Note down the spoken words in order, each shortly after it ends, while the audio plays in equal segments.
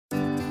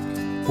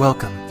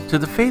Welcome to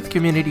the Faith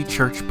Community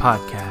Church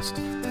podcast,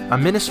 a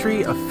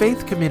ministry of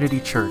Faith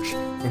Community Church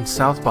in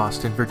South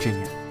Boston,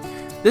 Virginia.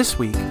 This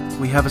week,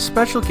 we have a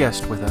special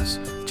guest with us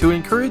to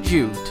encourage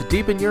you to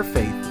deepen your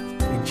faith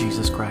in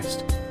Jesus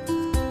Christ.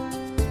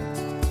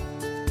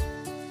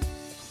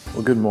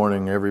 Well, good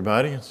morning,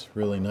 everybody. It's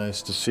really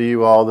nice to see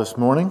you all this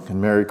morning, and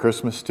Merry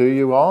Christmas to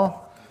you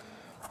all.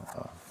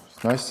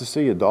 It's nice to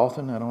see you,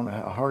 Dalton.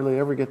 I hardly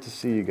ever get to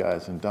see you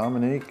guys, and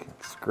Dominique,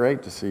 it's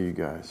great to see you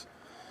guys.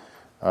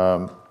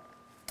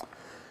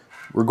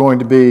 We're going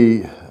to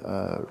be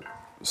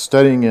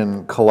studying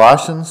in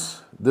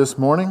Colossians this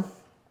morning.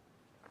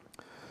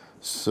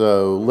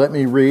 So let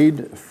me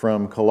read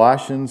from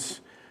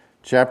Colossians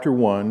chapter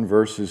 1,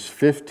 verses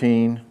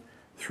 15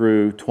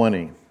 through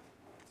 20.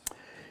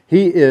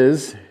 He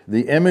is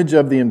the image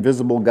of the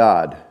invisible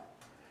God,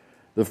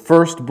 the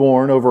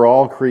firstborn over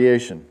all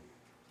creation.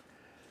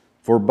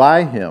 For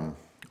by him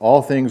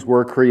all things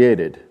were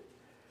created,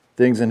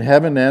 things in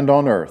heaven and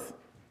on earth,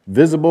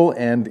 visible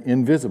and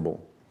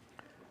invisible,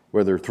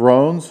 whether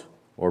thrones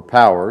or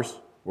powers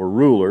or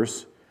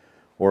rulers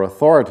or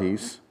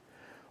authorities,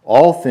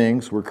 all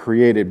things were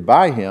created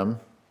by him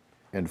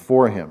and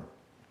for him.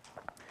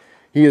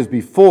 He is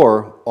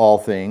before all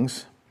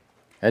things,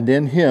 and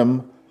in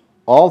him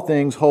all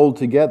things hold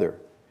together.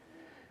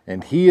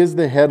 And he is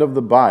the head of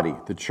the body,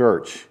 the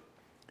church.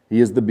 He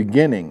is the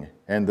beginning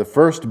and the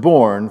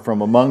firstborn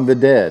from among the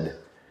dead,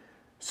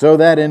 so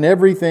that in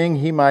everything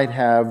he might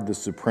have the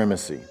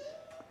supremacy.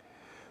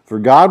 For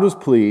God was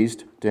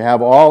pleased to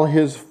have all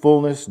his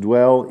fullness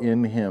dwell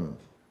in him,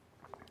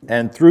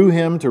 and through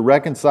him to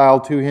reconcile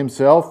to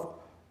himself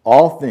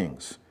all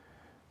things,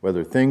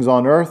 whether things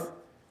on earth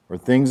or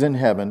things in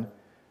heaven,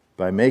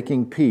 by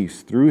making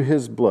peace through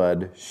his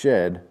blood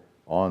shed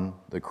on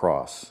the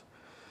cross.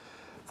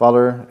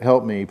 Father,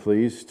 help me,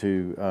 please,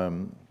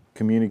 to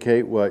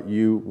communicate what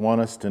you want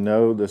us to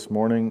know this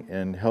morning,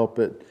 and help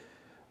it,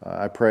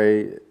 I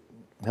pray,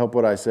 help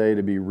what I say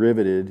to be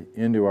riveted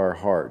into our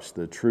hearts,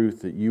 the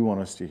truth that you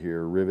want us to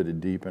hear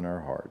riveted deep in our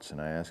hearts. And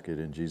I ask it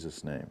in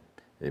Jesus' name.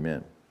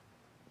 Amen.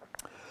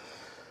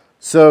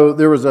 So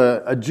there was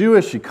a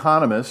Jewish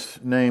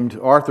economist named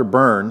Arthur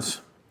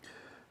Burns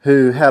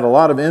who had a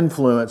lot of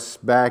influence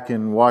back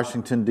in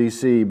Washington,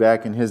 D.C.,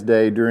 back in his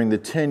day during the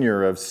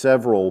tenure of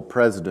several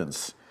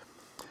presidents.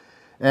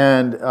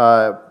 And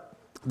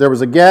there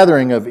was a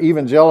gathering of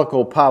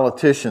evangelical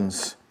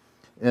politicians.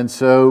 And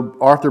so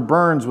Arthur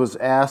Burns was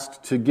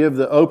asked to give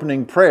the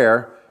opening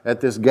prayer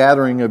at this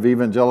gathering of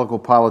evangelical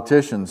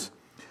politicians.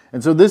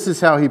 And so this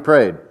is how he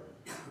prayed.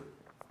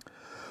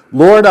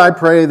 Lord, I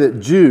pray that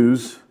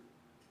Jews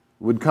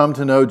would come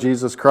to know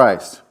Jesus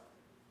Christ.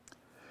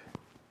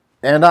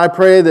 And I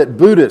pray that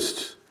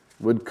Buddhists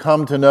would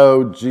come to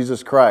know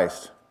Jesus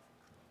Christ.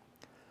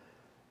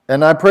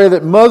 And I pray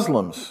that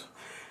Muslims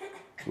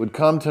would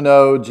come to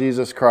know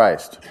Jesus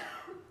Christ.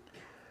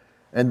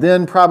 And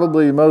then,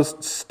 probably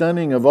most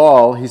stunning of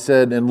all, he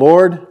said, and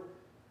Lord,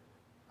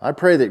 I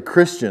pray that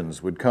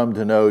Christians would come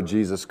to know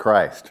Jesus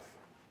Christ.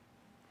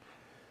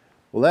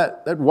 Well,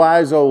 that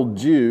wise old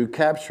Jew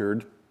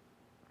captured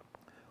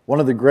one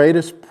of the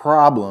greatest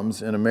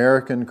problems in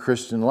American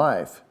Christian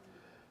life.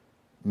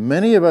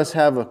 Many of us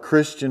have a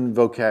Christian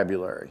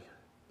vocabulary.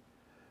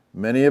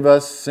 Many of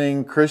us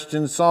sing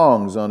Christian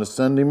songs on a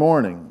Sunday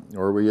morning,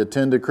 or we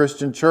attend a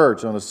Christian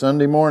church on a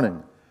Sunday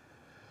morning.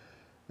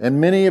 And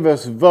many of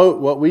us vote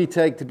what we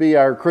take to be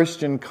our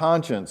Christian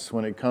conscience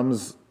when it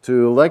comes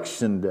to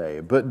election day.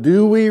 But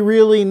do we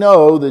really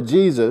know the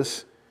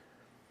Jesus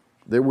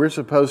that we're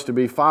supposed to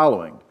be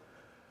following?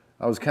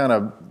 I was kind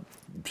of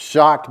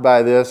shocked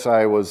by this.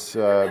 I was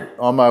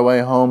on my way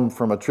home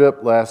from a trip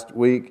last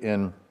week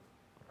and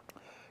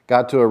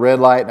got to a red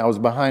light, and I was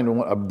behind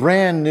a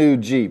brand new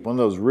Jeep, one of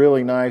those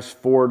really nice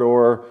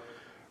four-door,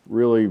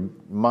 really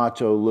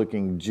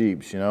macho-looking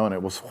Jeeps, and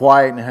it was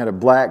white and it had a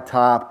black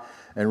top.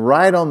 And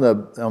right on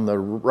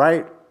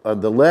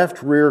the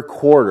left rear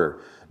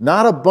quarter,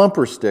 not a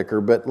bumper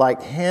sticker, but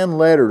like hand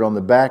lettered on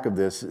the back of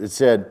this, it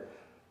said,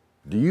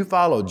 "Do you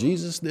follow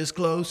Jesus this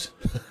close?"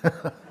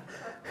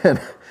 and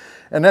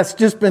that's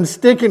just been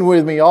sticking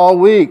with me all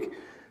week.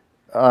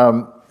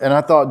 And I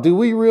thought, do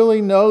we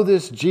really know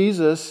this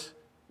Jesus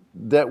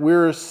that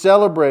we're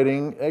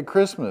celebrating at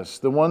Christmas?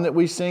 The one that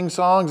we sing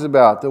songs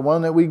about, the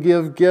one that we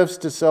give gifts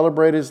to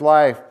celebrate his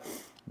life,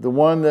 the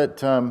one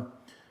that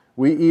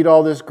we eat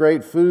all this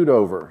great food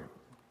over.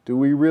 Do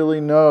we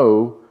really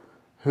know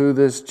who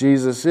this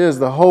Jesus is?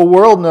 The whole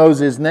world knows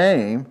his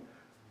name,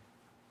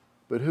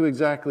 but who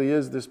exactly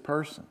is this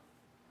person?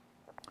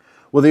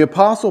 Well, the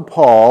Apostle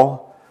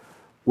Paul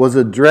was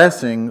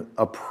addressing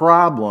a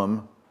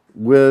problem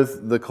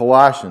with the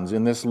Colossians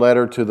in this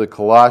letter to the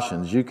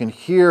Colossians. You can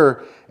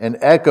hear an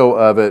echo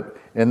of it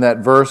in that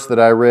verse that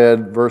I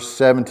read, verse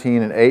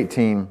 17 and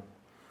 18,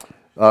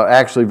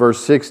 actually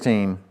verse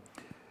 16.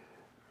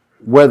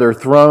 Whether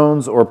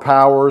thrones or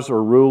powers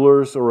or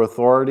rulers or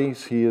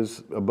authorities, he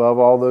is above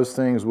all those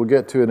things. We'll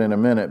get to it in a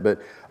minute. But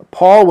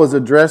Paul was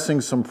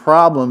addressing some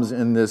problems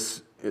in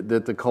this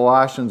that the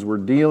Colossians were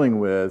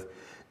dealing with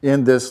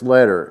in this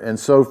letter. And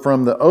so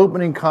from the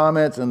opening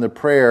comments and the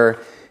prayer,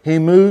 he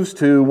moves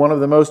to one of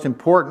the most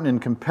important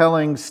and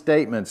compelling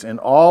statements in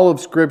all of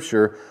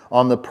Scripture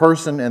on the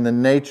person and the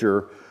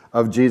nature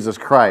of Jesus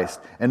Christ.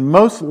 And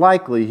most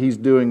likely he's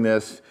doing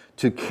this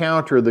to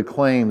counter the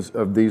claims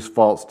of these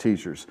false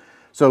teachers.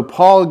 So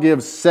Paul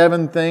gives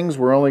 7 things.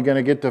 We're only going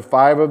to get to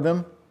 5 of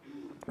them.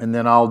 And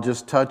then I'll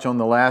just touch on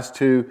the last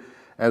 2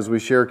 as we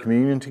share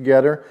communion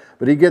together.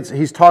 But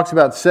he talks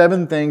about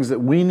 7 things that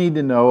we need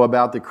to know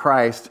about the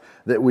Christ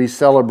that we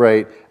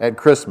celebrate at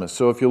Christmas.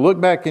 So if you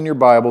look back in your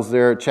Bibles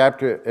there at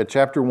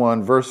chapter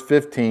 1, verse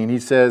 15, he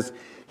says,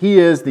 He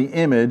is the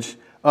image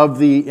of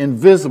the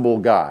invisible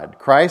God.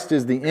 Christ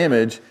is the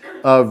image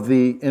of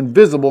the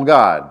invisible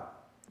God.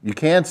 You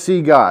can't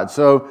see God.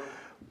 So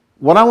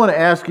what I want to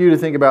ask you to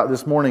think about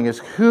this morning is,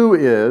 who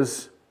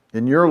is,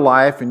 in your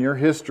life, in your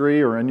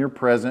history, or in your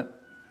present,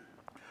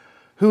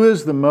 who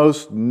is the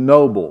most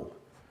noble,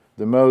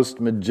 the most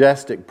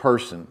majestic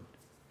person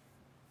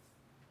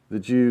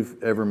that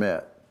you've ever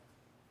met?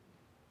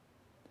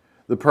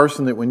 The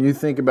person that when you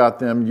think about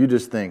them, you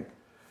just think,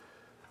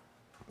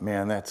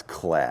 man, that's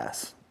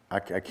class. I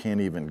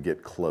can't even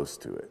get close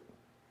to it.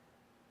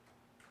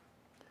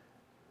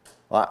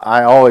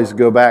 I always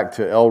go back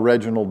to L.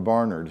 Reginald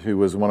Barnard, who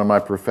was one of my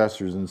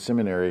professors in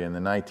seminary in the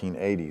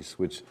 1980s,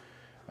 which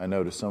I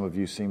know to some of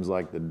you seems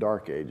like the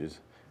dark ages.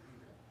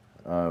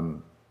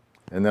 And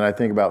then I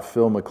think about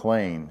Phil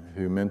McLean,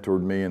 who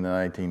mentored me in the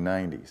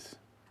 1990s.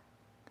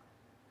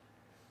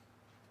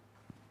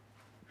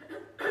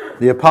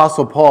 The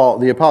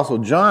Apostle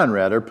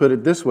John put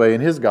it this way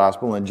in his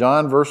gospel in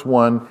John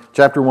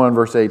chapter 1,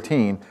 verse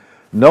 18.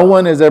 No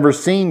one has ever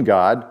seen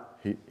God,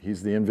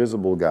 he's the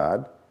invisible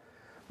God,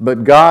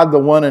 but God, the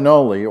one and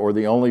only, or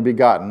the only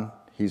begotten,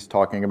 he's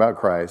talking about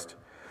Christ,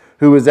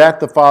 who is at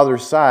the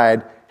Father's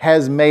side,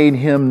 has made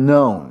him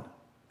known.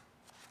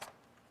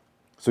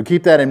 So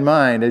keep that in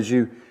mind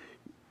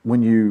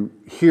when you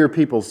hear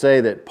people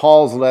say that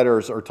Paul's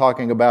letters are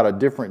talking about a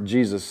different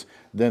Jesus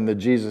than the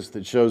Jesus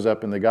that shows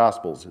up in the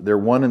Gospels. They're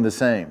one and the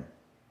same.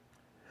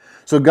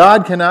 So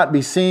God cannot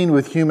be seen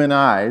with human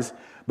eyes,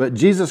 but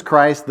Jesus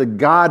Christ, the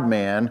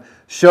God-man,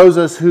 shows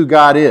us who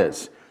God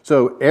is.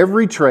 So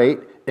every trait,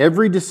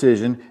 every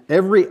decision,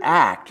 every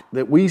act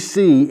that we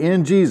see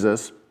in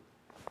Jesus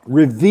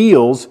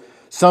reveals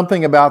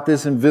something about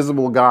this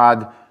invisible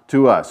God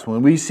to us.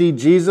 When we see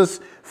Jesus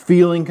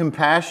feeling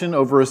compassion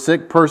over a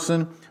sick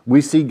person,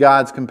 we see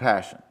God's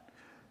compassion.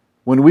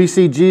 When we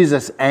see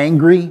Jesus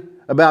angry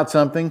about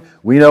something,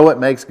 we know it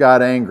makes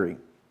God angry.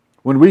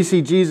 When we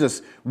see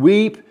Jesus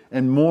weep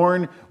and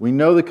mourn, we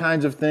know the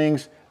kinds of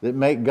things that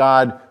make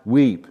God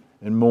weep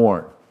and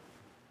mourn.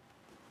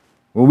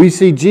 When we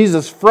see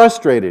Jesus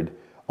frustrated,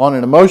 on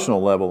an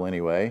emotional level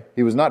anyway,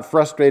 he was not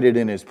frustrated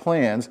in his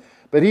plans,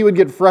 but he would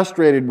get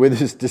frustrated with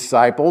his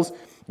disciples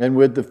and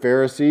with the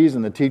Pharisees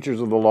and the teachers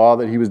of the law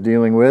that he was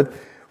dealing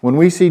with. When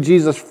we see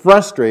Jesus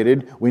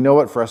frustrated, we know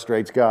it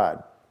frustrates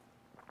God.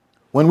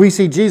 When we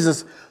see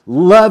Jesus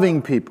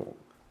loving people,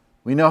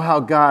 we know how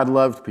God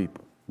loves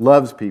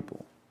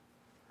people.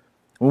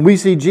 When we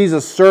see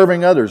Jesus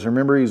serving others,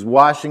 remember he's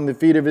washing the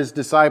feet of his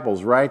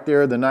disciples right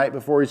there the night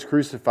before he's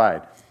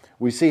crucified.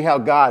 We see how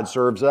God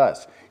serves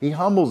us. He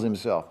humbles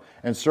himself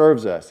and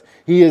serves us.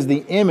 He is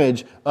the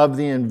image of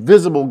the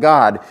invisible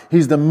God.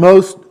 He's the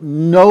most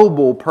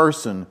noble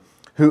person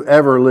who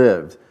ever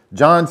lived.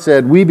 John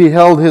said, we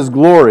beheld his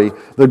glory,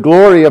 the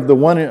glory of the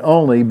one and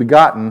only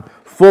begotten,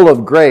 full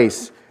of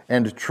grace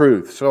and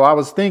truth. So I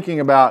was thinking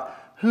about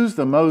who's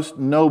the most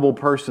noble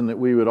person that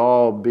we would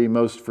all be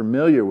most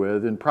familiar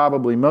with, and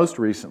probably most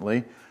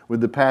recently with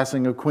the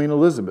passing of Queen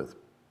Elizabeth.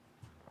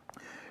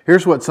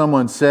 Here's what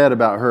someone said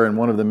about her in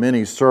one of the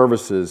many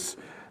services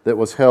that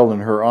was held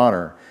in her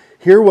honor.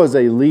 Here was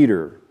a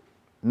leader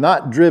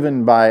not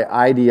driven by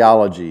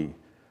ideology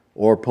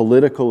or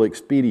political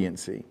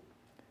expediency,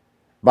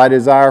 by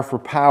desire for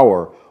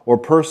power or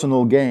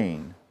personal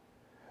gain,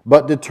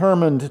 but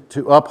determined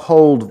to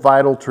uphold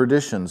vital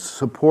traditions,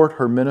 support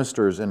her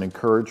ministers, and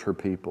encourage her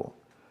people.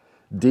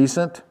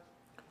 Decent,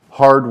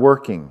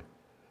 hardworking,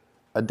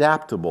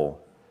 adaptable,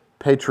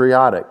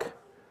 patriotic,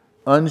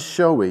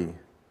 unshowy,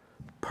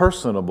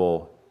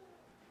 personable,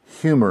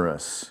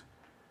 humorous.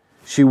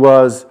 She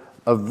was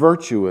a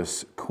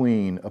virtuous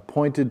queen,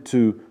 appointed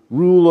to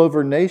rule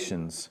over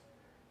nations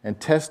and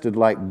tested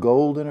like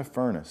gold in a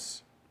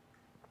furnace.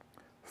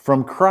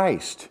 From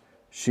Christ,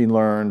 she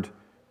learned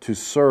to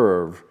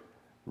serve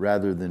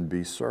rather than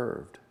be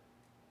served.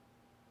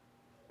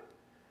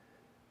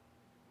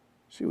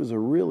 She was a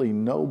really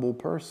noble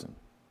person.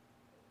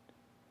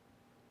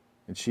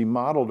 And she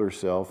modeled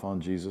herself on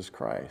Jesus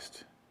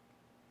Christ.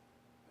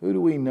 Who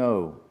do we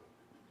know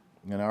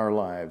in our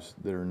lives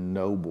that are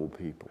noble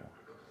people?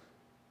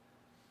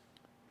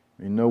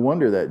 I mean, no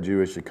wonder that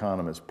Jewish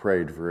economist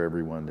prayed for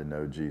everyone to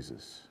know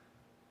Jesus.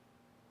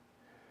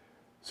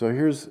 So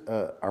here's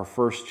our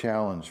first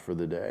challenge for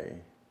the day.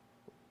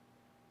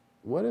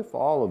 What if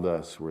all of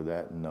us were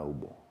that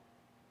noble?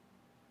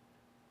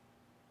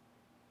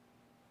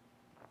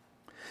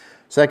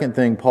 Second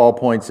thing Paul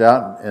points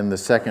out in the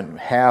second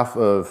half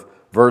of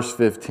verse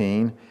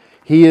 15,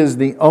 he is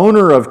the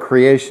owner of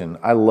creation.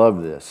 I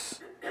love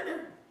this.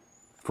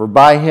 For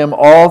by him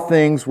all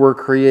things were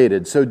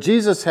created. So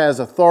Jesus has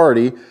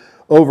authority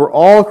over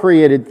all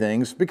created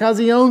things because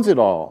he owns it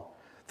all.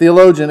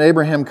 Theologian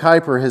Abraham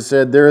Kuyper has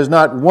said, there is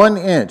not 1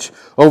 inch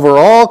over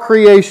all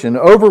creation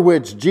over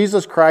which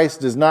Jesus Christ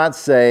does not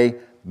say,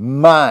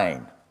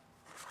 mine.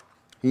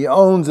 He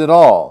owns it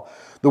all.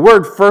 The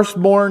word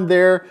firstborn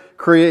there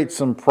creates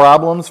some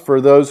problems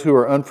for those who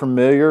are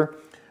unfamiliar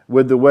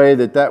with the way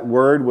that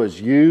word was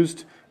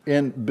used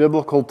in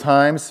biblical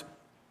times.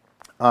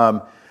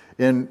 My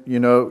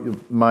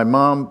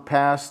mom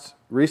passed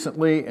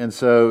recently, and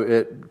so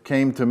it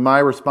came to my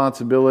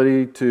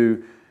responsibility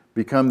to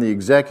become the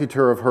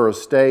executor of her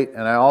estate.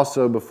 And I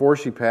also, before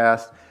she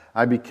passed,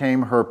 I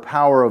became her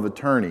power of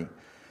attorney.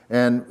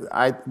 And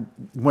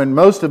when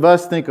most of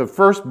us think of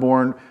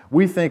firstborn,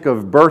 we think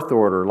of birth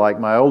order,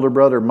 like my older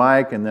brother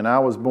Mike, and then I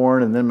was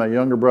born, and then my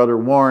younger brother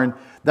Warren.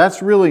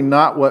 That's really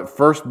not what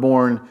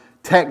firstborn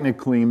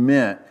technically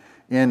meant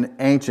in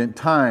ancient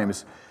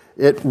times.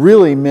 It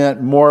really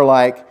meant more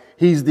like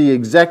he's the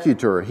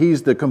executor.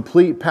 He's the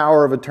complete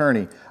power of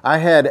attorney. I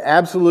had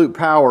absolute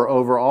power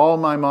over all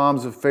my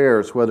mom's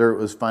affairs, whether it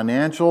was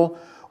financial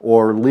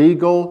or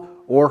legal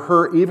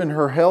or even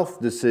her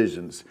health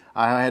decisions.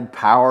 I had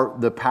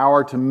the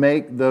power to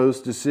make those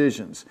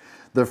decisions.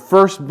 The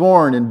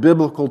firstborn in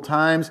biblical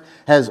times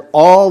has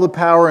all the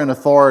power and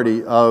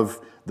authority of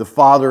the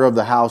father of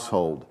the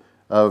household,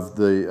 of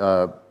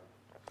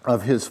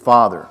his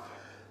father.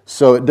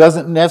 So it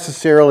doesn't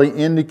necessarily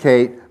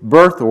indicate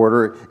birth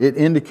order. It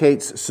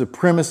indicates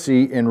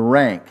supremacy in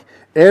rank.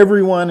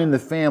 Everyone in the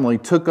family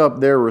took up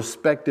their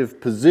respective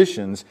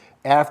positions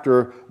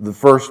after the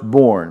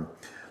firstborn.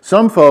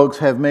 Some folks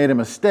have made a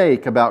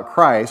mistake about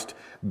Christ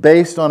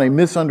based on a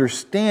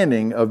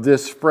misunderstanding of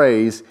this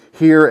phrase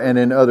here and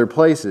in other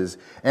places,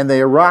 and they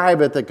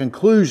arrive at the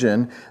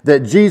conclusion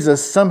that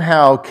Jesus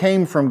somehow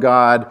came from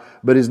God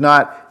but is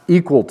not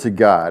equal to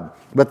God.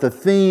 But the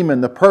theme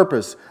and the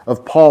purpose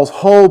of Paul's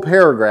whole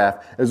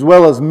paragraph, as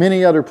well as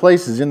many other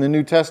places in the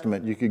New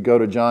Testament, you could go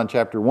to John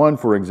chapter 1,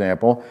 for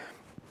example,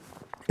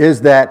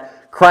 is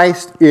that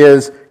Christ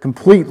is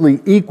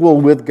completely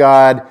equal with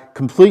God,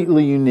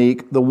 completely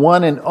unique, the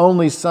one and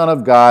only Son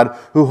of God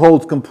who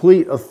holds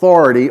complete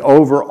authority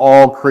over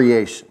all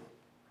creation.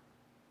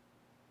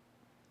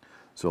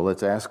 So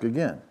let's ask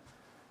again,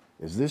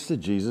 is this the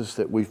Jesus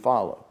that we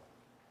follow?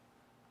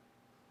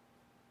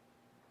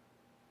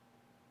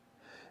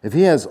 If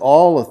he has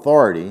all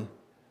authority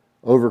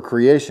over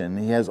creation,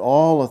 he has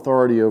all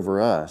authority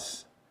over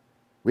us,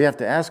 we have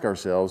to ask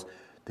ourselves,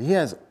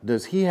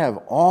 does he have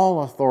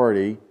all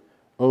authority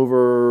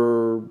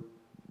over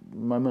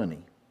my money?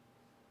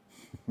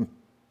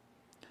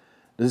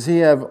 Does he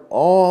have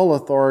all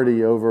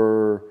authority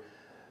over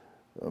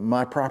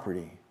my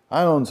property?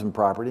 I own some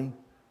property.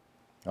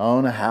 I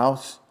own a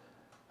house.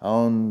 I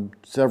own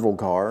several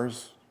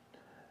cars.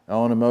 I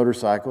own a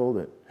motorcycle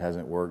that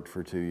hasn't worked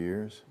for 2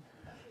 years.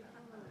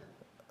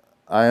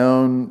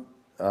 I'd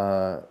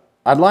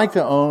like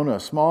to own a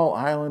small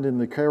island in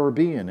the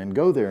Caribbean and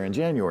go there in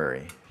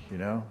January,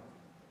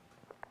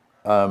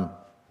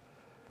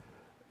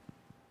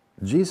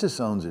 Jesus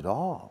owns it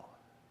all.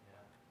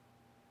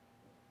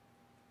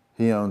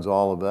 He owns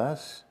all of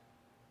us.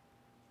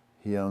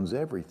 He owns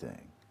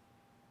everything.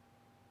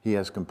 He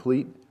has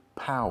complete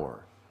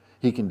power.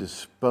 He can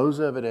dispose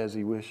of it as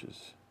he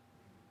wishes.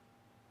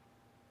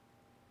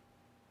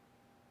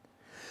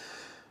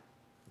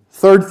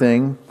 Third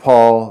thing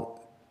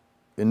Paul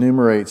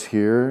enumerates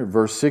here,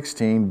 verse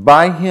 16,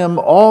 by him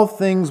all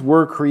things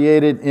were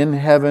created in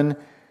heaven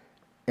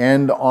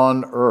and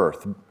on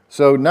earth.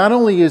 So not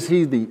only is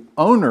he the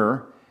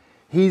owner,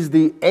 he's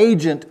the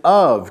agent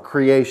of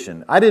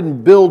creation. I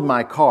didn't build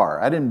my car.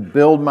 I didn't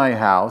build my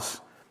house.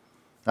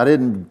 I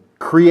didn't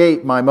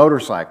create my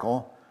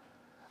motorcycle.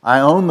 I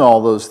own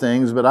all those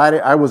things, but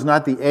I was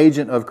not the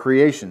agent of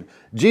creation.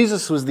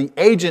 Jesus was the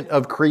agent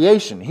of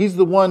creation. He's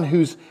the one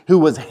who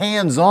was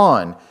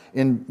hands-on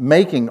in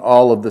making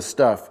all of the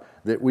stuff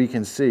that we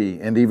can see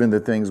and even the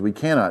things we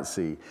cannot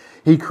see.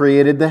 He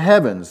created the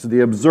heavens,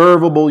 the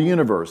observable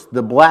universe,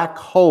 the black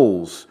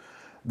holes,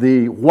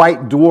 the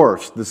white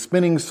dwarfs, the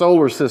spinning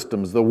solar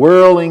systems, the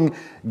whirling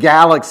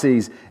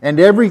galaxies, and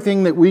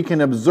everything that we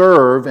can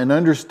observe and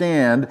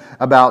understand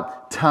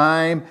about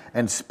time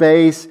and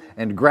space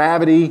and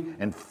gravity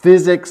and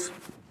physics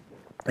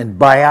and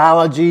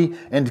biology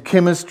and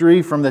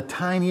chemistry, from the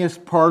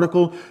tiniest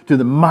particle to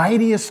the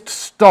mightiest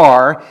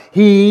star.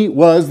 He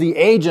was the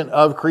agent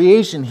of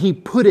creation. He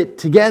put it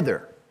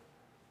together.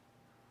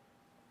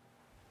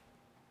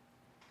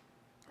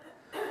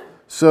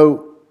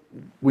 So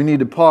we need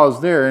to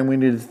pause there and we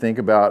need to think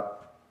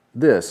about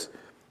this.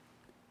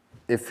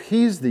 If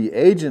he's the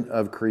agent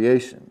of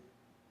creation,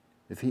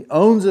 if he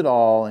owns it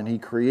all and he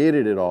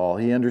created it all,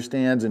 he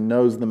understands and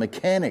knows the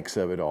mechanics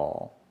of it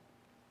all,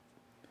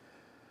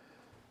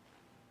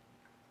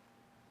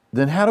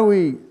 then how do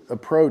we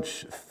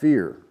approach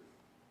fear?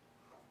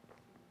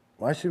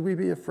 Why should we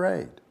be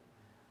afraid?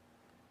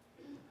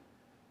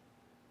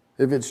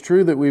 If it's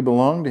true that we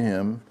belong to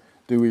Him,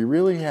 do we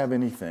really have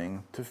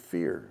anything to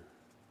fear?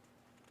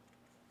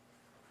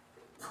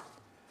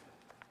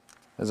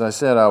 As I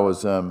said, I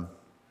was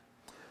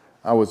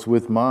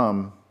with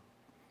Mom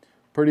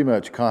pretty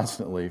much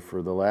constantly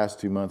for the last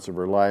 2 months of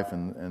her life,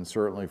 and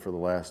certainly for the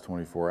last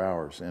 24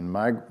 hours. And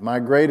my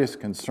greatest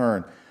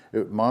concern,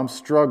 Mom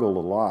struggled a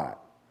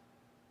lot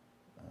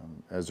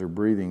as her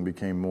breathing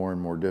became more and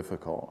more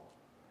difficult.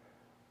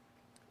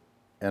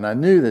 And I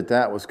knew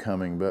that was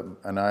coming,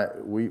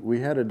 we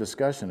had a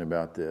discussion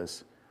about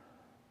this.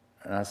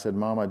 And I said,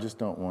 Mom, I just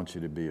don't want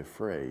you to be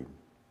afraid.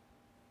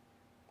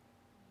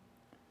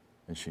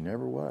 And she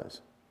never was.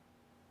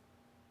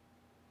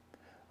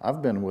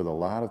 I've been with a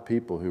lot of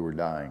people who were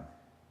dying,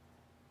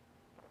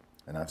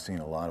 and I've seen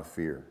a lot of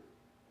fear.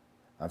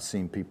 I've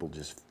seen people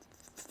just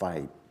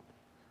fight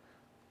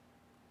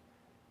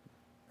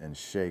and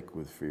shake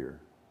with fear.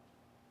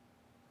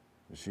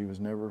 But she was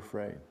never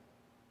afraid.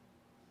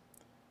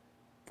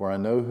 For I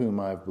know whom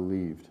I've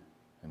believed,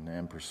 and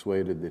am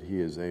persuaded that He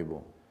is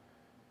able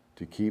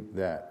to keep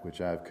that which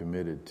I have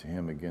committed to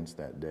Him against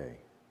that day.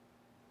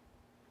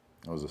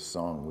 That was a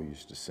song we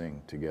used to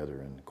sing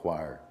together in the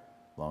choir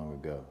long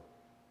ago.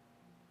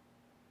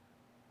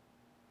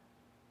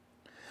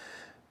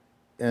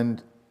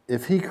 And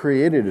if He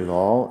created it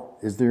all,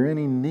 is there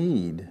any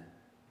need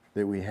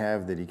that we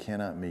have that He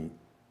cannot meet?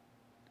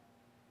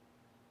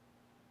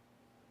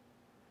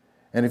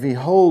 And if He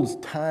holds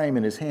time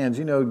in His hands,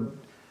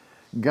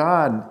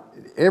 God,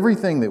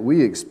 everything that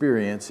we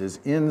experience is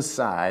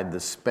inside the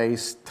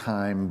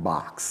space-time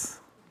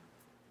box.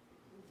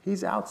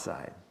 He's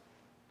outside.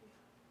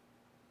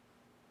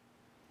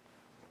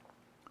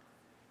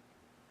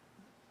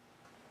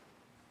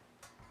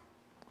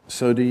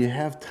 So do you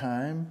have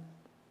time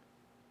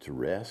to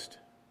rest?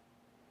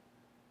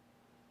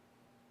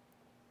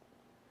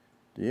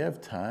 Do you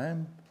have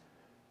time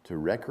to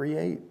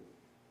recreate?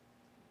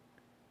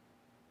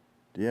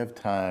 Do you have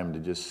time to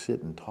just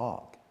sit and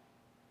talk?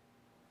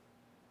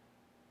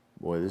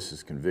 Boy, this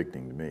is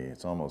convicting to me.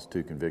 It's almost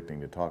too convicting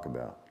to talk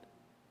about.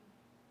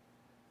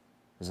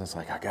 Because it's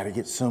like, I got to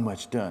get so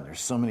much done. There's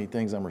so many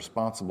things I'm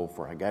responsible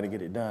for. I got to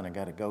get it done. I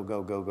got to go,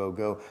 go, go, go,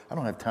 go. I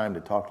don't have time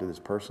to talk to this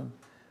person.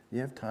 You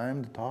have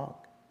time to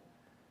talk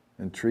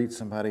and treat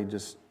somebody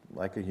just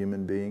like a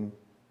human being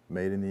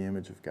made in the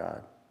image of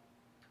God?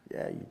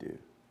 Yeah, you do.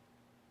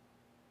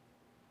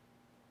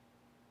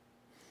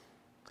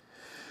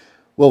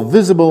 Well,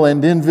 visible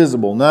and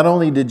invisible. Not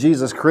only did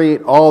Jesus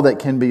create all that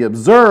can be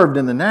observed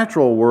in the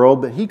natural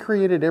world, but He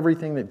created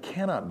everything that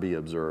cannot be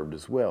observed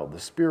as well, the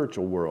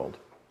spiritual world.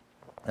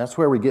 That's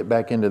where we get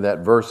back into that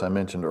verse I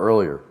mentioned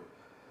earlier.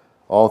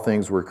 All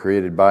things were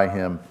created by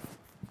Him,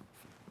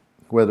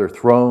 whether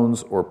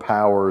thrones or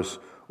powers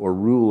or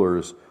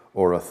rulers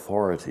or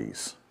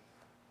authorities.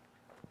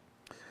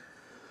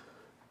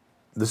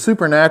 The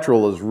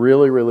supernatural is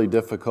really, really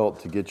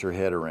difficult to get your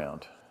head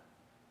around.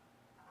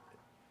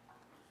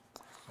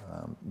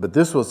 But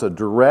this was a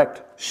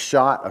direct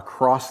shot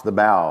across the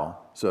bow,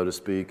 so to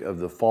speak, of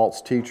the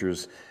false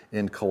teachers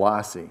in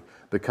Colossae,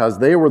 because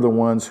they were the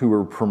ones who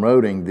were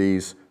promoting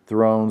these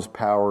thrones,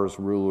 powers,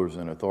 rulers,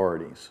 and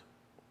authorities.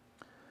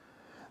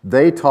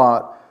 They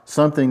taught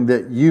something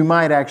that you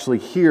might actually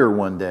hear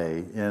one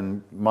day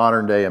in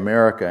modern day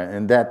America,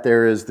 and that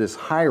there is this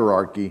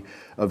hierarchy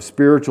of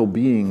spiritual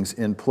beings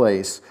in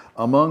place,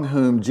 among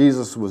whom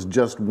Jesus was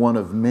just one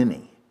of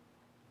many.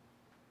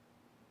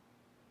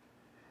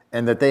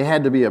 And that they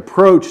had to be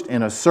approached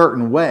in a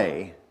certain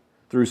way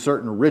through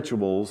certain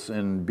rituals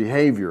and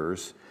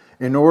behaviors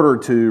in order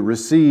to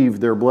receive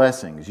their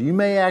blessings. You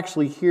may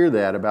actually hear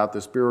that about the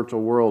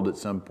spiritual world at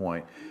some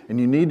point, and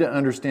you need to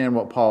understand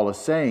what Paul is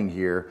saying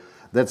here.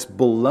 That's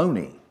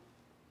baloney.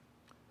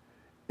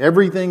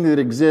 Everything that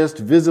exists,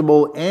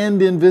 visible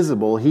and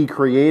invisible, He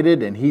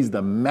created, and He's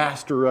the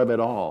master of it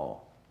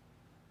all.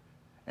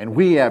 And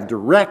we have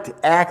direct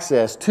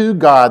access to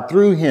God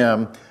through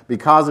Him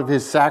because of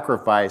His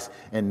sacrifice,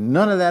 and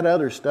none of that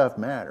other stuff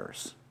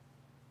matters.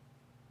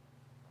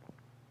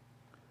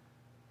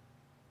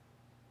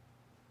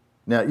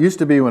 Now, it used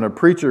to be when a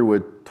preacher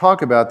would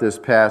talk about this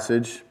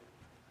passage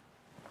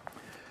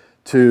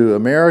to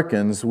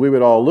Americans, we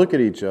would all look at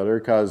each other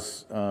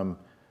because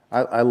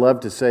I love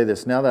to say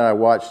this. Now that I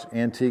watch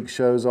antique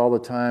shows all the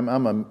time,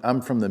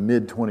 I'm from the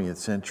mid-20th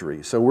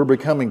century, so we're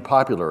becoming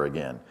popular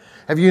again.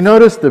 Have you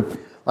noticed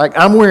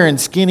I'm wearing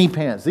skinny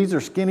pants. These are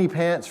skinny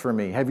pants for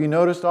me. Have you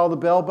noticed all the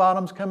bell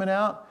bottoms coming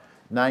out?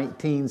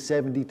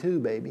 1972,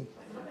 baby.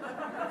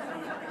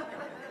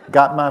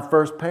 Got my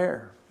first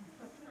pair.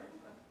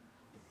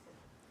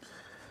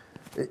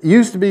 It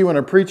used to be when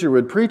a preacher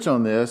would preach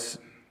on this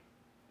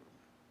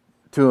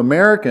to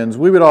Americans,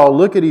 we would all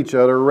look at each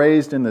other,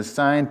 raised in the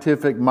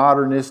scientific,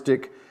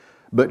 modernistic,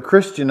 but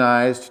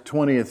Christianized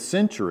 20th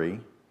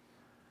century,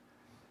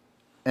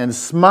 and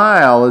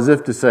smile as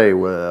if to say,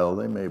 well,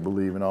 they may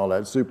believe in all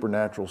that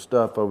supernatural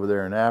stuff over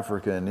there in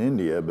Africa and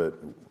India, but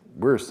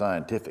we're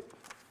scientific.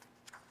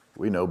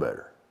 We know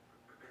better.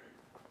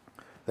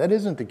 That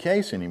isn't the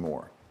case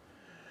anymore.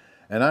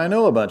 And I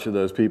know a bunch of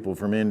those people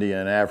from India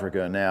and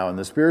Africa now, and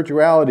the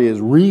spirituality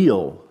is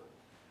real.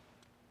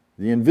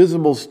 The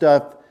invisible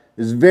stuff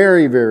is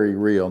very, very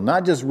real.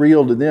 Not just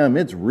real to them,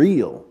 it's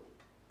real.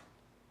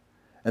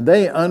 And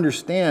they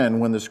understand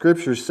when the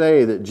scriptures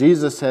say that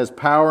Jesus has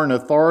power and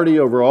authority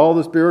over all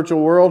the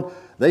spiritual world,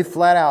 they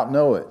flat out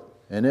know it,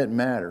 and it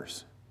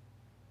matters.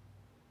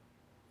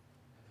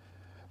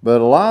 But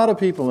a lot of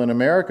people in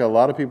America, a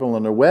lot of people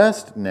in the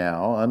West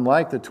now,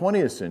 unlike the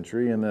 20th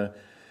century, in the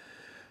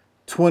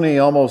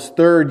almost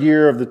third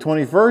year of the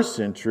 21st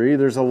century,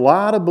 there's a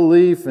lot of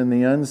belief in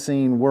the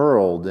unseen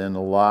world and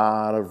a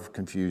lot of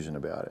confusion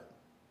about it.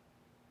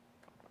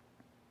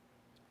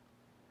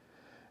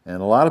 And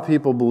a lot of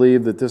people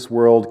believe that this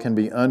world can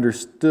be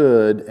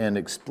understood and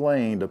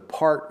explained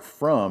apart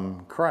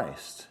from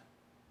Christ.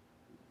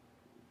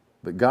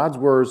 But God's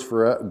word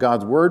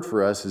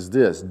for us is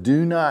this: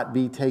 do not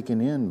be taken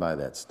in by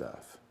that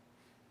stuff.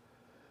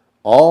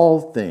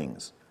 All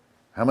things.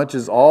 How much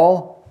is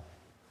all?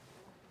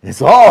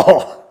 It's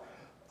all.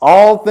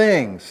 All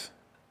things,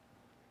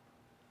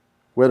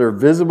 whether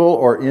visible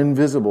or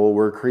invisible,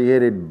 were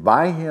created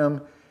by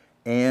Him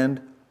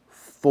and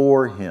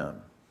for Him.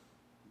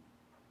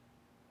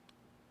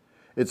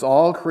 It's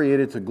all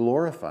created to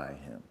glorify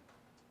Him.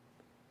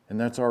 And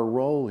that's our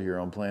role here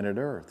on planet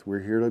Earth. We're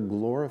here to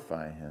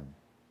glorify Him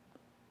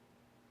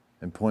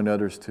and point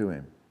others to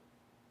Him.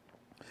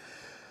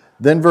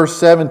 Then verse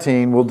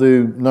 17, we'll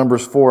do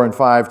Numbers 4 and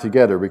 5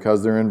 together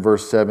because they're in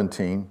verse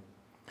 17.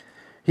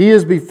 He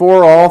is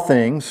before all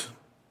things.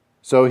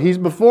 So He's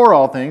before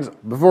all things.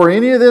 Before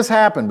any of this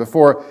happened,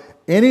 before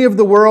any of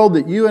the world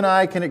that you and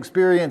I can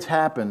experience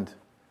happened,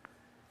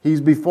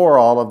 He's before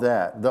all of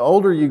that. The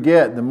older you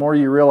get, the more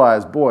you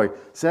realize, boy,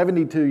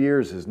 72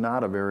 years is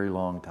not a very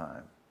long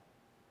time.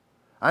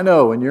 I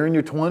know, when you're in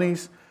your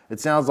 20s, it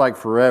sounds like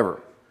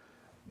forever.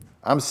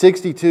 I'm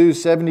 62,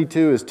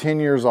 72 is 10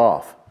 years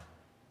off.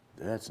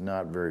 That's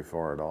not very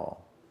far at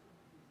all.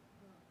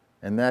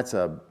 And that's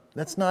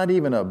not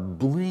even a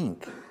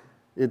blink.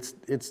 It's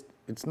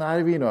not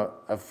even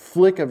a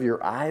flick of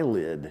your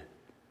eyelid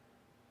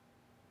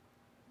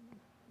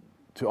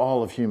to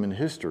all of human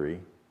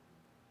history.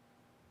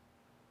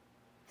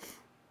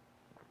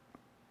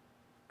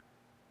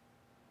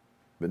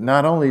 But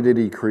not only did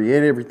He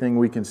create everything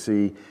we can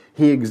see,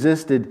 He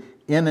existed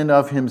in and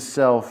of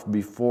Himself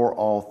before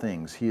all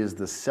things. He is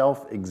the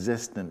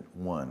self-existent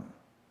one.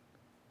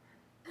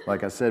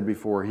 Like I said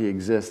before, He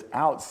exists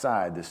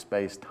outside the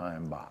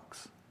space-time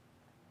box.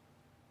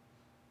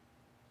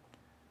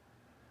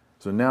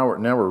 So now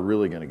we're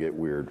really going to get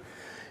weird.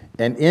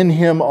 And in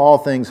Him all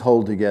things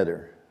hold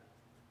together.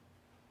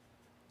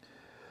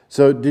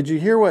 So did you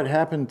hear what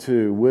happened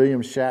to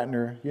William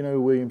Shatner? You know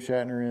who William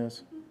Shatner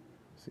is?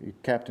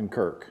 Captain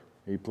Kirk.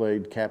 He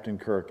played Captain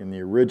Kirk in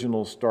the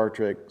original Star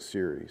Trek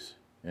series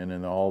and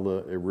in all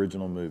the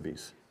original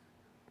movies.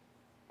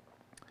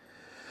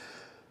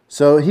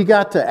 So he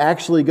got to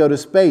actually go to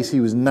space. He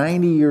was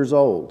 90 years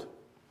old.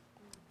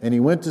 And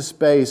he went to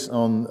space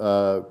on,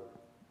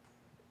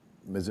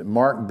 is it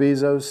Mark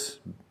Bezos?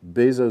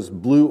 Bezos'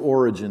 Blue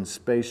Origin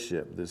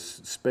spaceship, this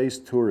space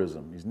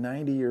tourism. He's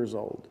 90 years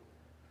old.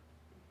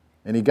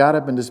 And he got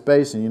up into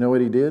space, and you know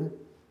what he did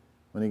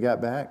when he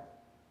got back?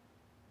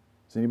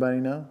 Does anybody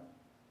know?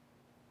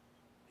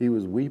 He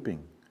was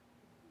weeping.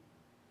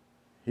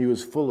 He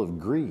was full of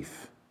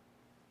grief.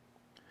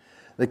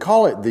 They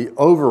call it the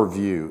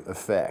overview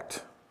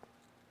effect.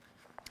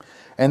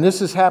 And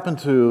this has happened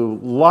to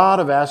a lot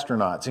of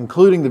astronauts,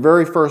 including the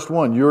very first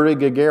one, Yuri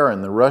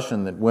Gagarin, the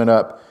Russian that went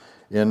up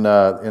in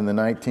the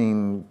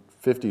 1950s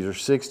or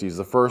 60s,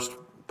 the first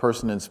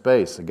person in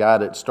space, the guy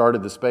that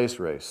started the space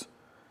race.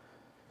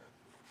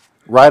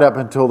 Right up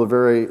until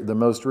the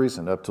most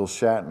recent, up till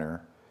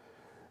Shatner,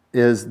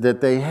 is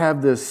that they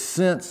have this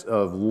sense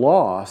of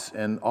loss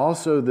and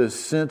also this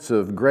sense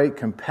of great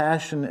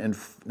compassion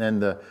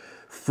and the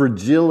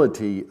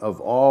fragility of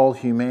all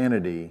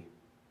humanity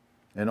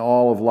and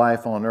all of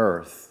life on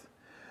earth.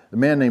 The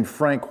man named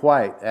Frank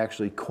White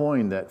actually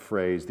coined that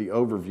phrase, the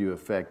overview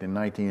effect, in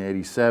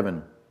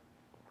 1987.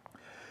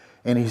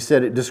 And he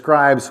said it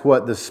describes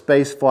what the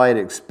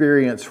spaceflight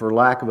experience, for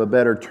lack of a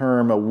better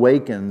term,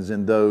 awakens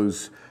in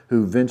those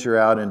who venture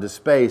out into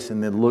space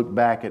and then look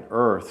back at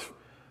Earth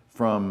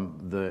from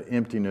the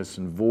emptiness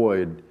and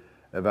void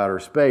of outer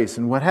space.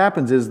 And what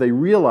happens is they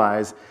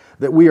realize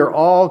that we are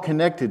all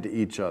connected to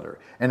each other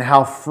and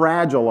how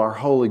fragile our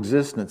whole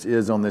existence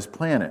is on this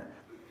planet.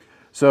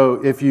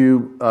 So if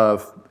you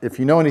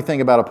know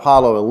anything about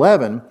Apollo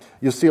 11,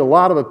 you'll see a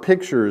lot of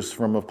pictures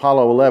from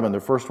Apollo 11, the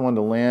first one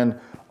to land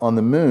on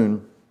the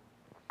moon.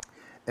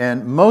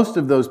 And most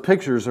of those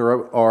pictures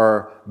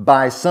are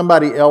by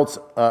somebody else,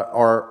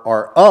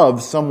 are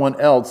of someone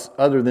else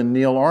other than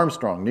Neil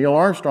Armstrong. Neil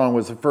Armstrong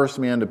was the first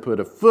man to put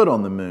a foot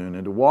on the moon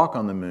and to walk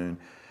on the moon,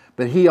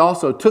 but he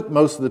also took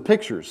most of the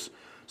pictures.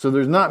 So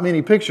there's not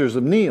many pictures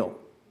of Neil.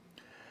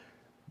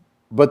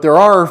 But there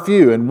are a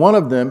few, and one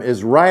of them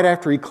is right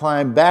after he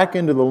climbed back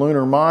into the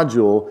lunar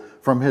module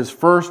from his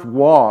first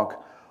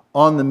walk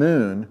on the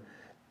moon,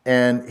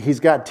 and he's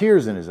got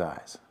tears in his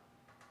eyes.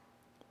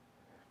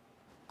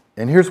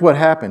 And here's what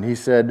happened. He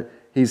said,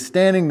 he's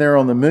standing there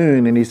on the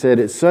moon, and he said,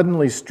 it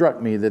suddenly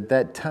struck me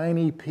that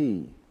tiny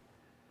pea,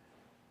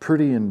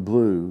 pretty and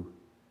blue,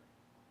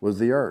 was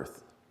the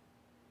earth.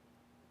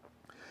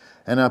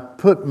 And I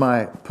put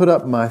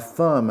up my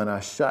thumb and I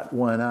shut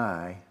one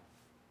eye,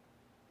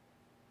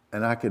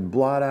 and I could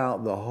blot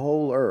out the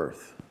whole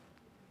earth.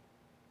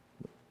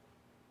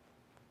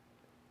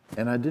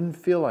 And I didn't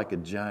feel like a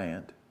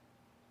giant.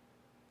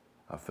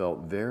 I felt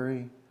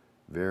very,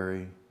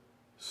 very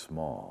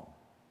small.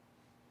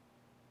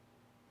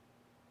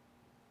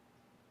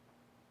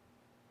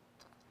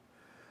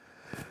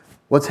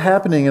 What's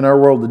happening in our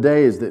world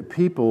today is that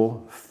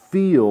people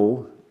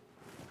feel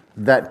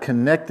that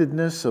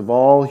connectedness of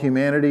all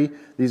humanity.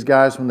 These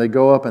guys, when they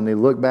go up and they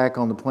look back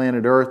on the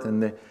planet Earth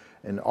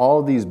and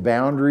all these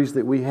boundaries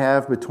that we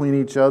have between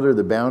each other,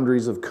 the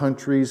boundaries of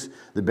countries,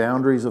 the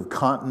boundaries of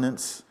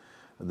continents,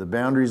 the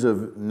boundaries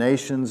of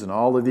nations, and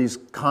all of these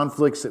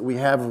conflicts that we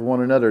have with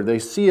one another, they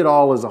see it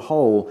all as a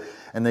whole,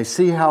 and they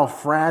see how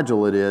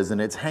fragile it is, and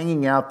it's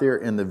hanging out there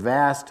in the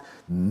vast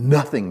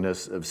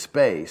nothingness of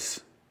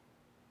space.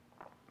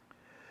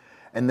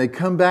 And they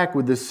come back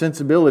with this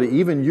sensibility.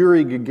 Even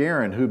Yuri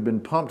Gagarin, who'd been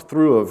pumped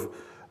through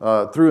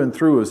and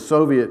through of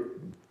Soviet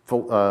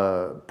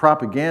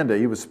propaganda,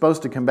 he was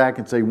supposed to come back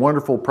and say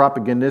wonderful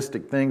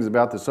propagandistic things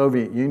about the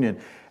Soviet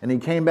Union. And he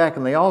came back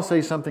and they all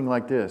say something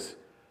like this: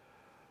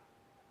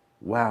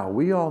 wow,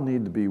 we all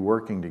need to be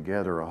working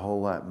together a whole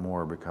lot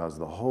more because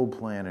the whole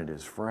planet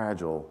is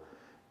fragile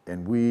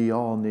and we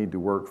all need to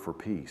work for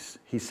peace.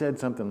 He said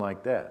something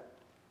like that.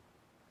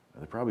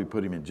 They probably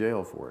put him in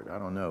jail for it. I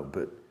don't know.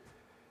 But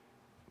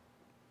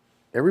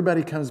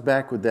everybody comes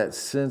back with that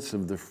sense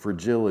of the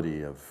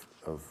fragility of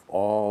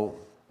all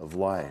of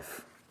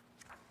life.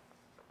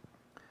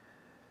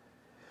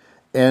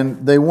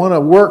 And they want to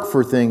work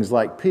for things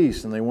like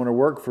peace, and they want to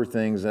work for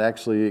things that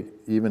actually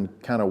even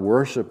kind of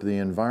worship the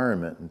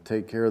environment and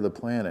take care of the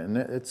planet. And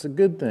it's a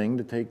good thing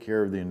to take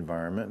care of the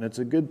environment, and it's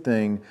a good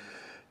thing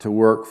to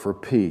work for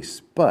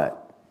peace.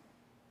 But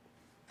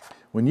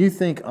when you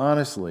think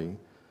honestly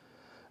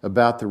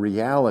about the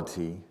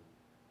reality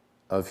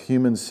of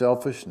human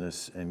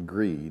selfishness and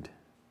greed,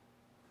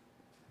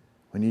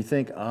 when you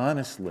think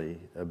honestly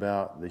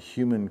about the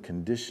human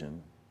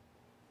condition,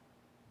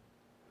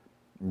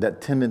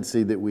 that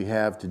tendency that we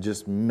have to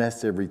just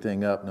mess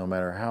everything up no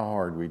matter how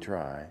hard we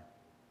try,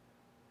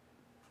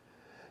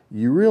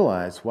 you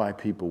realize why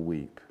people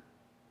weep.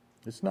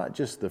 It's not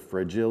just the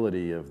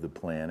fragility of the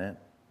planet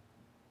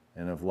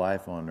and of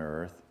life on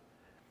earth.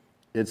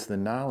 It's the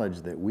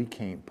knowledge that we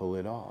can't pull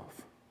it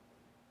off.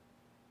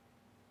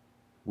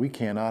 We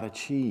cannot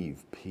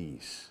achieve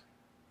peace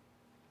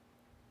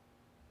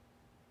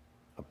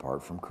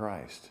apart from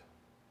Christ,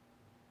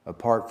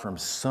 apart from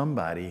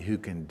somebody who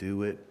can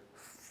do it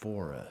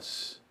for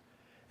us.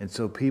 And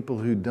so people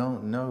who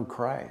don't know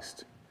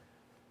Christ,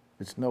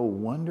 it's no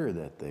wonder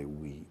that they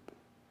weep.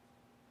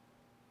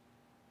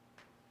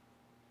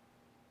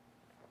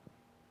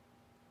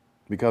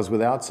 Because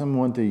without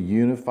someone to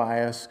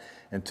unify us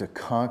and to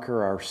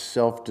conquer our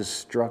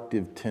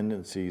self-destructive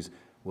tendencies,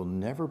 we'll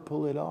never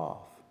pull it off.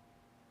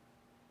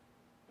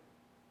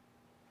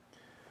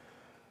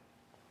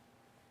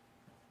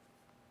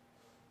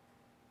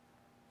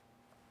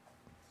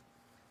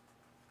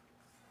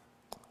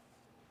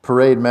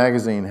 Parade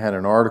magazine had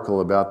an article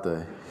about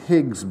the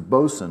Higgs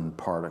boson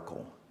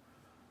particle.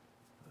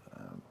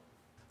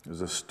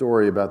 There's a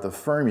story about the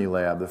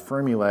Fermilab. The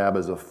Fermilab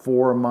is a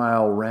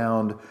 4-mile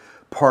round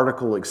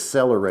particle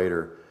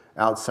accelerator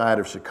outside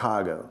of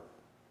Chicago.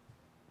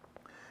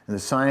 And the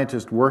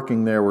scientists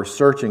working there were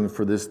searching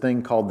for this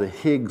thing called the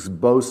Higgs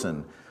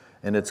boson.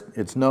 And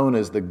it's known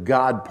as the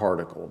God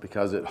particle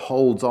because it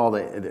holds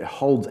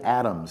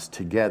atoms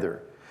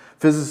together.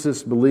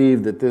 Physicists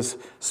believe that this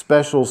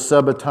special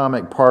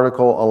subatomic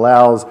particle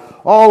allows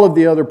all of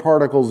the other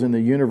particles in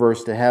the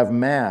universe to have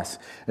mass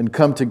and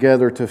come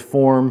together to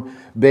form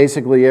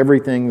basically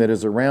everything that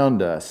is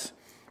around us.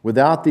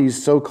 Without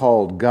these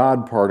so-called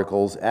God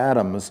particles,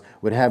 atoms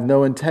would have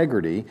no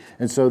integrity,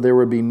 and so there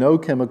would be no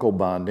chemical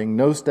bonding,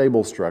 no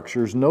stable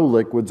structures, no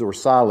liquids or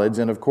solids,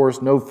 and of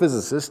course no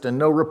physicists and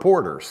no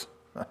reporters.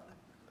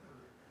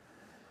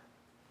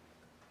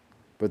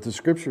 But the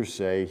scriptures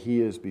say he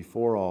is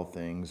before all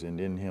things,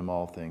 and in him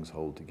all things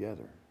hold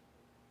together.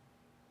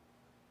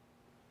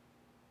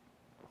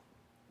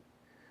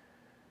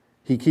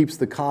 He keeps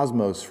the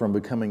cosmos from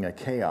becoming a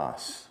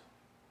chaos.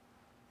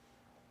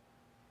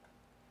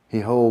 He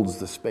holds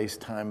the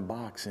space-time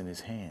box in his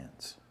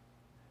hands.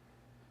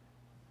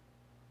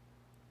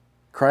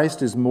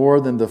 Christ is more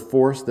than the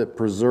force that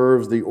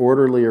preserves the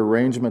orderly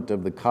arrangement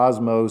of the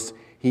cosmos.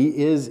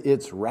 He is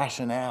its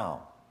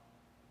rationale.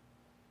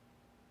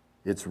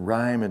 It's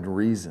rhyme and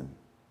reason.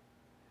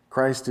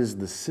 Christ is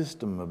the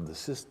system of the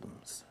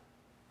systems.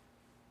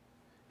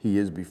 He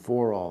is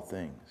before all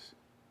things,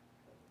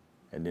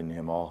 and in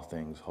him all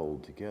things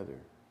hold together.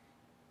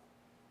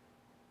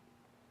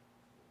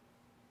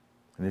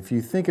 And if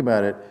you think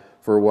about it,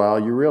 for a while,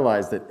 you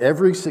realize that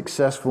every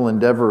successful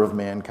endeavor of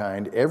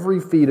mankind, every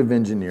feat of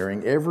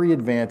engineering, every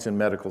advance in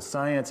medical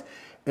science,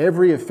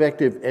 every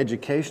effective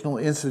educational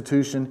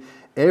institution,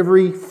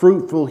 every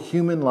fruitful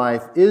human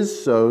life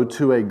is so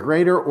to a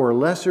greater or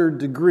lesser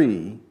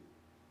degree,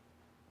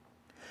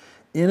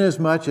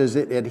 inasmuch as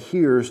it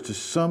adheres to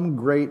some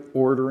great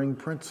ordering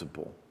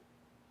principle,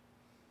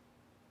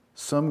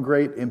 some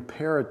great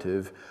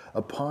imperative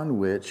upon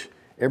which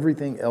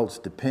everything else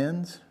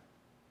depends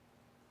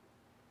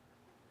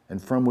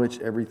and from which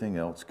everything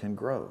else can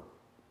grow.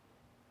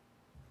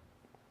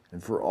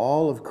 And for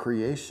all of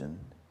creation,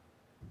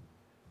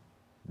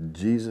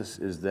 Jesus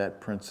is that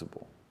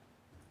principle.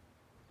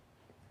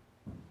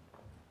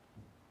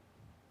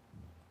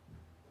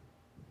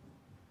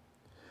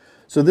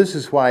 So this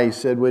is why he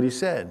said what he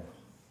said.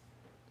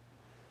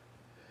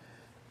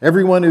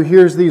 Everyone who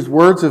hears these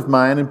words of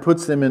mine and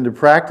puts them into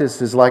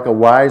practice is like a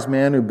wise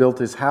man who built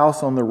his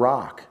house on the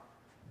rock.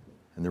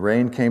 And the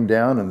rain came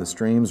down, and the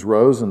streams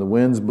rose, and the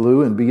winds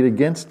blew and beat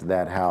against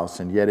that house,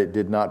 and yet it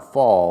did not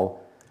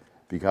fall,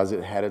 because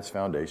it had its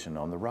foundation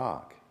on the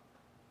rock.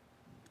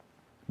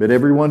 But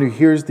everyone who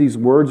hears these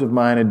words of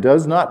mine and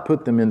does not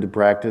put them into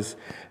practice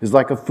is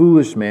like a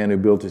foolish man who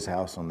built his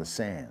house on the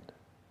sand.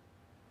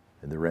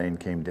 And the rain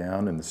came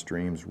down, and the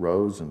streams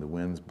rose, and the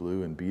winds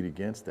blew and beat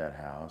against that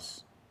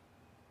house,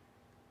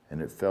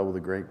 and it fell with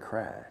a great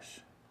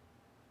crash.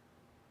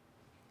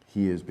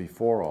 He is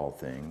before all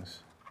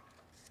things,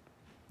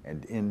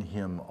 and in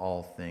him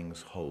all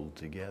things hold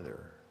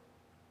together.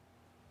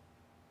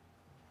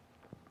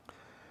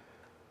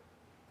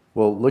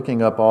 Well,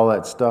 looking up all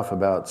that stuff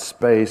about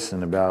space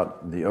and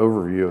about the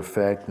overview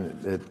effect,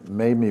 it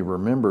made me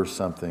remember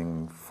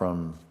something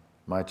from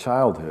my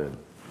childhood.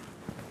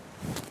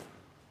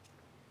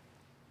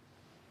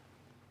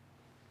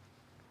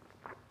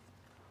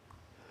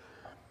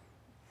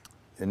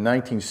 In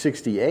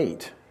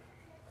 1968,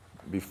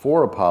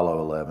 before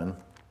Apollo 11,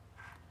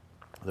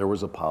 there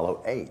was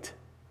Apollo 8.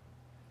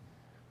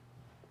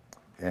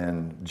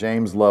 And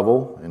James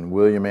Lovell and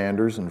William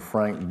Anders and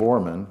Frank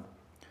Borman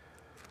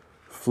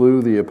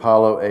flew the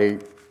Apollo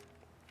 8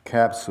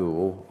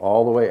 capsule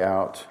all the way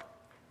out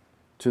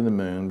to the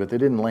moon, but they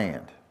didn't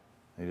land.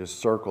 They just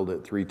circled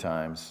it 3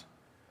 times,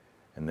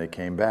 and they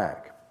came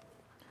back.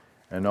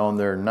 And on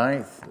their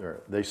 9th,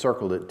 or they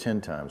circled it 10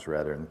 times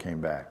rather, and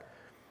came back.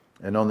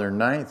 And on their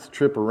 9th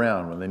trip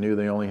around, when they knew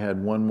they only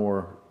had one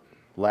more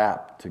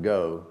lap to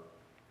go,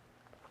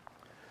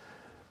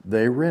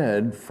 they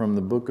read from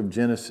the book of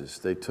Genesis.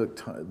 They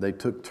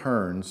took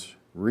turns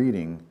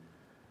reading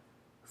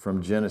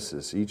from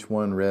Genesis. Each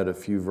one read a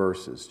few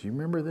verses. Do you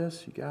remember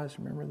this? You guys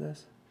remember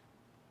this?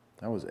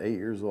 I was 8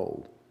 years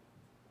old,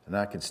 and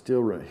I can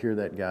still hear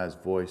that guy's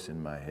voice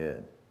in my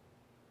head.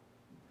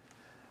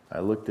 I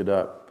looked it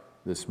up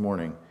this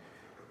morning.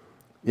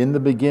 In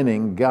the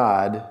beginning,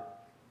 God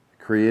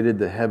created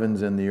the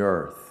heavens and the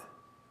earth.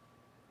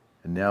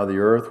 And now the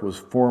earth was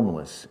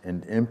formless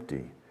and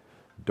empty.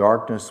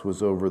 Darkness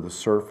was over the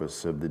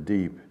surface of the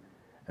deep,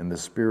 and the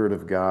Spirit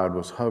of God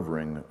was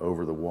hovering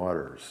over the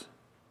waters.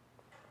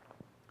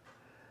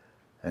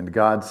 And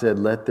God said,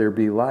 "Let there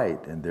be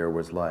light," and there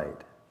was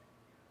light.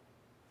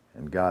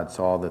 And God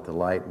saw that the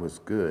light was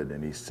good,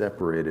 and he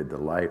separated the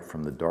light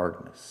from the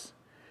darkness.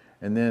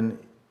 And then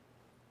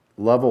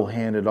Lovell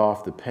handed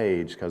off the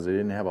page, because they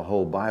didn't have a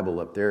whole Bible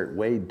up there. It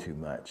weighed too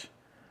much.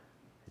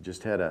 He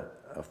just had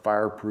a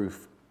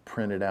fireproof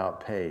printed out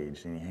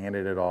page, and he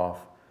handed it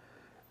off.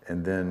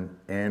 And then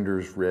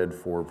Anders read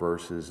 4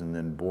 verses, and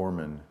then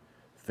Borman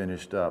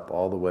finished up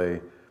all the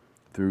way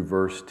through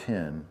verse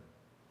 10.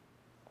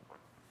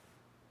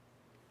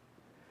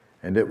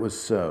 And it was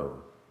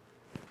so.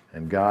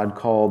 And God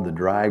called the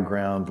dry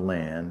ground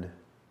land,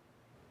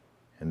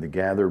 and the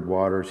gathered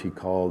waters he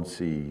called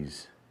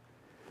seas.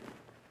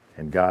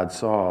 And God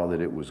saw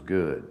that it was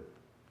good.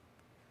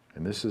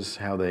 And this is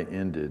how they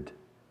ended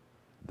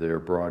their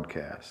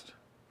broadcast.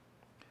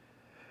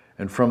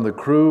 And from the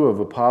crew of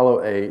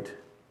Apollo 8,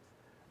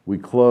 we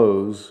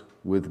close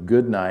with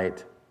good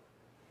night,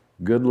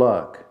 good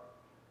luck,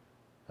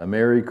 a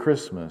Merry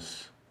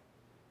Christmas,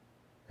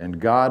 and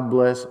God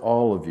bless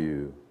all of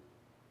you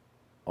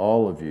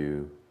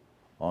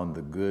on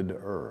the good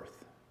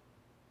earth.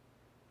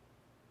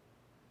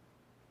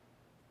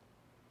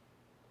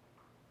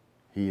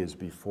 He is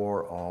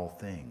before all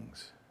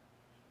things,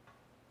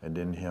 and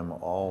in him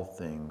all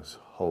things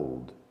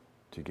hold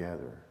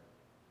together.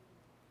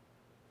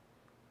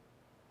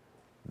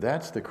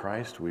 That's the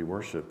Christ we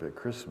worship at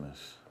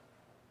Christmas.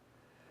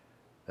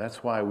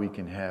 That's why we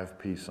can have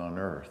peace on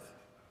earth.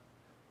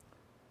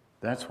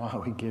 That's why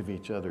we give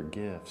each other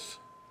gifts.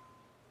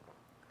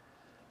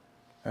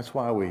 That's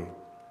why we,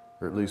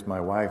 or at least my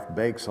wife,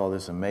 bakes all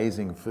this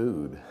amazing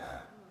food.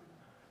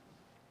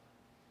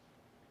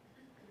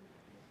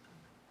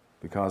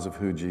 Because of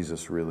who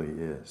Jesus really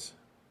is.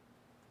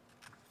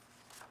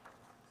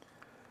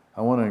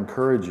 I want to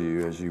encourage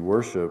you as you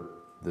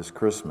worship this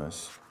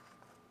Christmas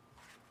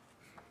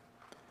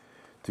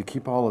to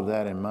keep all of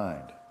that in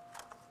mind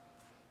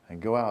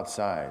and go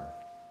outside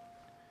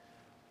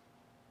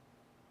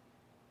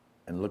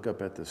and look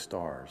up at the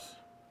stars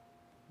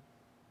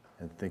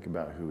and think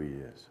about who he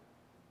is.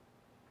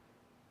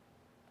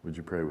 Would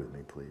you pray with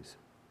me, please?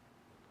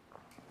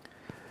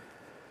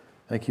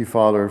 Thank you,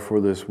 Father, for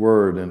this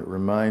word, and it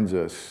reminds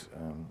us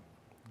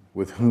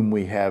with whom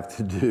we have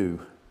to do.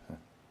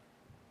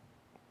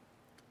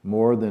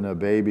 More than a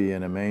baby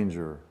in a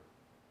manger,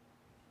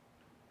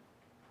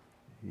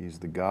 he's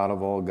the God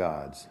of all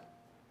gods,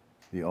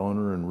 the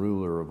owner and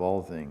ruler of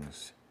all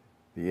things,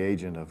 the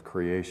agent of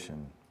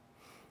creation,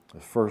 the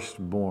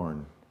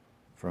firstborn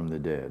from the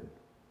dead.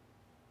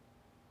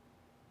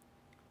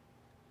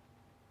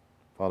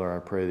 Father, I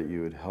pray that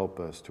you would help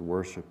us to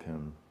worship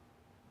him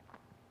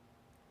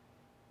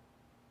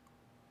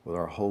with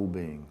our whole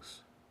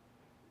beings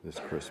this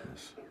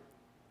Christmas.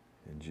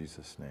 In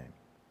Jesus' name,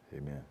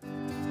 amen.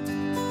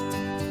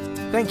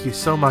 Thank you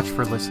so much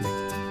for listening.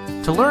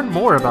 To learn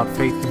more about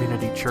Faith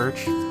Community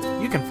Church,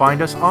 you can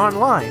find us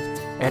online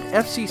at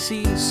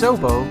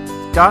fccsobo.org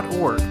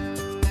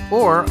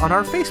or on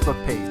our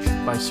Facebook page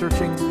by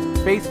searching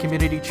Faith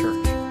Community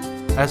Church.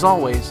 As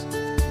always,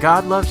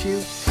 God loves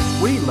you,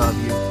 we love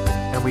you,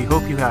 and we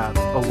hope you have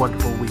a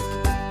wonderful week.